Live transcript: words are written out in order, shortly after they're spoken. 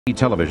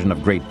Television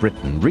of Great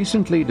Britain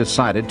recently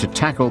decided to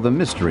tackle the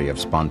mystery of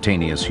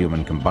spontaneous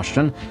human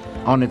combustion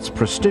on its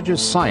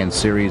prestigious science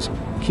series,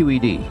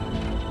 QED.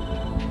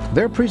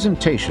 Their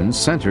presentation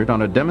centered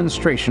on a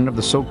demonstration of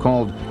the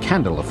so-called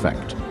candle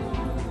effect.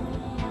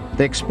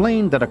 They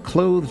explained that a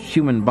clothed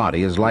human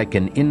body is like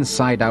an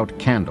inside-out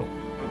candle.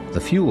 The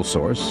fuel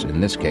source,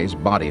 in this case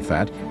body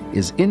fat,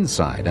 is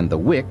inside, and the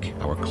wick,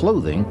 our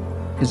clothing,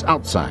 is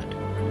outside.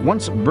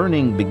 Once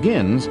burning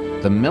begins,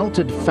 the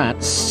melted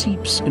fat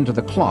seeps into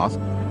the cloth,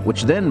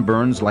 which then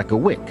burns like a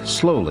wick,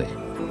 slowly,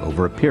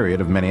 over a period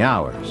of many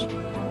hours.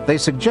 They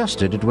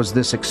suggested it was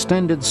this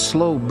extended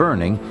slow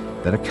burning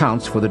that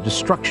accounts for the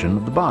destruction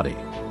of the body.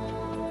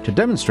 To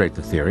demonstrate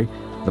the theory,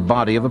 the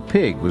body of a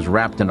pig was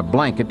wrapped in a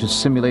blanket to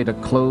simulate a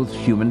clothed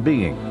human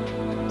being.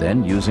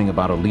 Then, using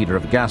about a liter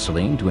of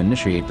gasoline to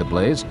initiate the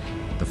blaze,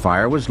 the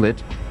fire was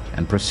lit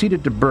and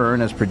proceeded to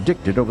burn as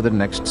predicted over the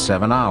next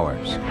 7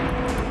 hours.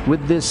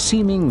 With this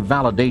seeming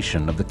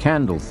validation of the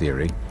candle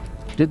theory,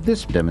 did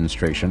this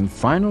demonstration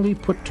finally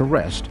put to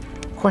rest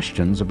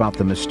questions about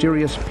the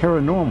mysterious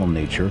paranormal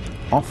nature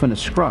often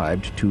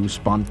ascribed to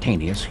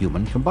spontaneous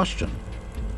human combustion?